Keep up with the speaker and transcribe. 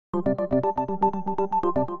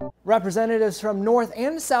Representatives from North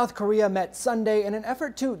and South Korea met Sunday in an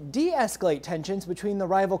effort to de-escalate tensions between the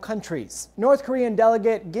rival countries. North Korean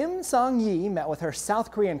delegate Kim Sung-yi met with her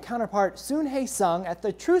South Korean counterpart Soon Hae-sung at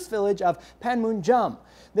the truce village of Panmunjom.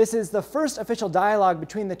 This is the first official dialogue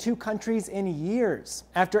between the two countries in years.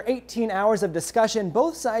 After 18 hours of discussion,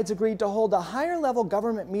 both sides agreed to hold a higher-level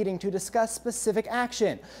government meeting to discuss specific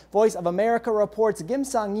action. Voice of America reports Kim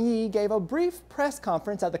Sung-yi gave a brief press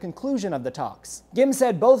conference at the conclusion of the talks. Kim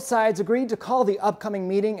said both sides agreed to call the upcoming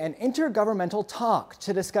meeting an intergovernmental talk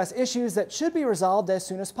to discuss issues that should be resolved as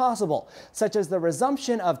soon as possible, such as the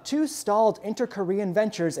resumption of two stalled inter-Korean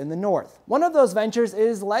ventures in the north. One of those ventures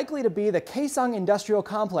is likely to be the Kaesong Industrial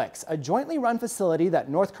Complex, a jointly run facility that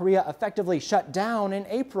North Korea effectively shut down in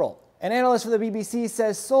April. An analyst for the BBC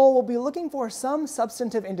says Seoul will be looking for some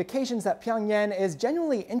substantive indications that Pyongyang is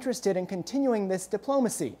genuinely interested in continuing this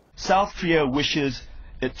diplomacy. South Korea wishes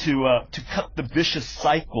it to cut the vicious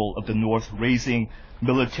cycle of the North raising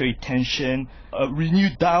military tension,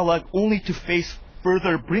 renewed dialogue only to face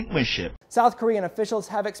further brinkmanship. South Korean officials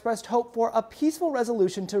have expressed hope for a peaceful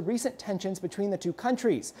resolution to recent tensions between the two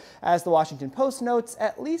countries. As the Washington Post notes,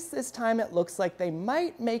 at least this time it looks like they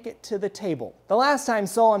might make it to the table. The last time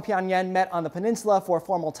Seoul and Pyongyang met on the peninsula for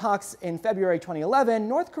formal talks in February 2011,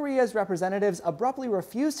 North Korea's representatives abruptly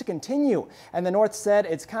refused to continue, and the North said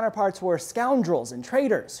its counterparts were scoundrels and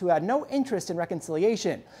traitors who had no interest in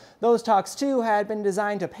reconciliation. Those talks, too, had been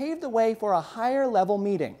designed to pave the way for a higher-level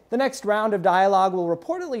meeting. The next round of dialogue will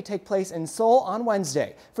reportedly take place in Seoul on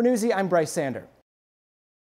Wednesday. For Newsy, I'm Bryce Sander.